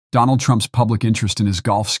Donald Trump's public interest in his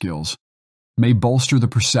golf skills may bolster the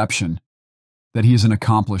perception that he is an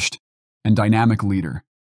accomplished and dynamic leader,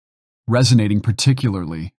 resonating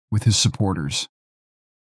particularly with his supporters.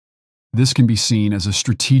 This can be seen as a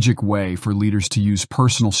strategic way for leaders to use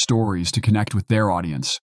personal stories to connect with their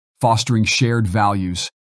audience, fostering shared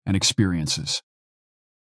values and experiences.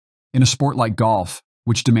 In a sport like golf,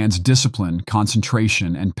 which demands discipline,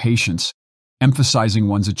 concentration, and patience, emphasizing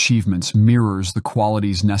one's achievements mirrors the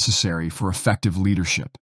qualities necessary for effective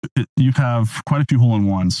leadership. You have quite a few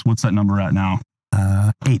hole-in-ones. What's that number at now?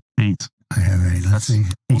 8. 8. I have 8. Let's see.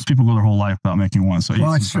 Most people go their whole life without making one. So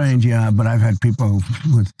well, it's strange, yeah, but I've had people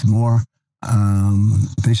with more.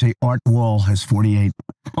 They say Art Wall has 48,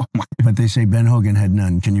 but they say Ben Hogan had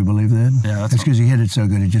none. Can you believe that? Yeah, that's because he hit it so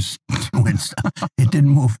good. It just went. It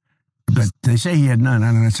didn't move. But they say he had none. I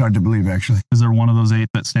don't know. It's hard to believe, actually. Is there one of those 8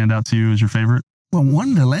 that stand out to you as your favorite? Well,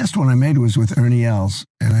 the last one I made was with Ernie Els,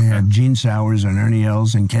 and I had Gene Sowers and Ernie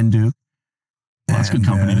Els and Ken Duke. Well, that's good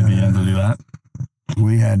company to be in to do that.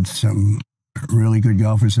 We had some really good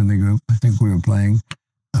golfers in the group. I think we were playing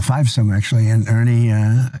a 5-some, actually, and Ernie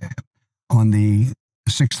on the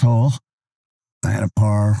 6th hole, I had a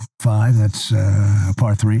par 5. That's a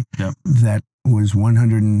par 3. Yep. That was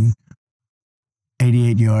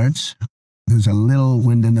 188 yards. There was a little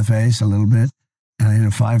wind in the face, a little bit. And I hit a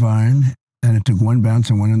 5-iron, and it took 1 bounce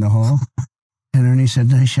and 1 in the hole. And Ernie said,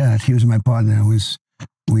 "Nice shot." He was my partner. We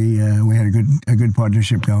had a good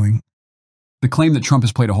partnership going. The claim that Trump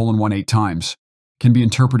has played a hole-in-one 8 times can be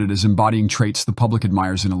interpreted as embodying traits the public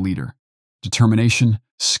admires in a leader: determination,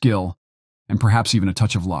 skill, and perhaps even a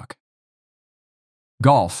touch of luck.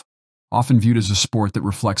 Golf, often viewed as a sport that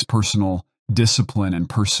reflects personal discipline and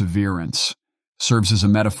perseverance, serves as a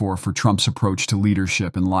metaphor for Trump's approach to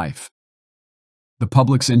leadership in life. The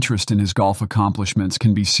public's interest in his golf accomplishments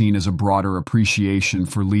can be seen as a broader appreciation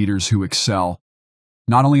for leaders who excel,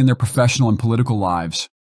 not only in their professional and political lives,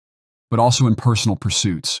 but also in personal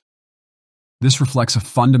pursuits. This reflects a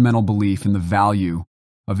fundamental belief in the value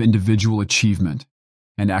of individual achievement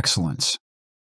and excellence.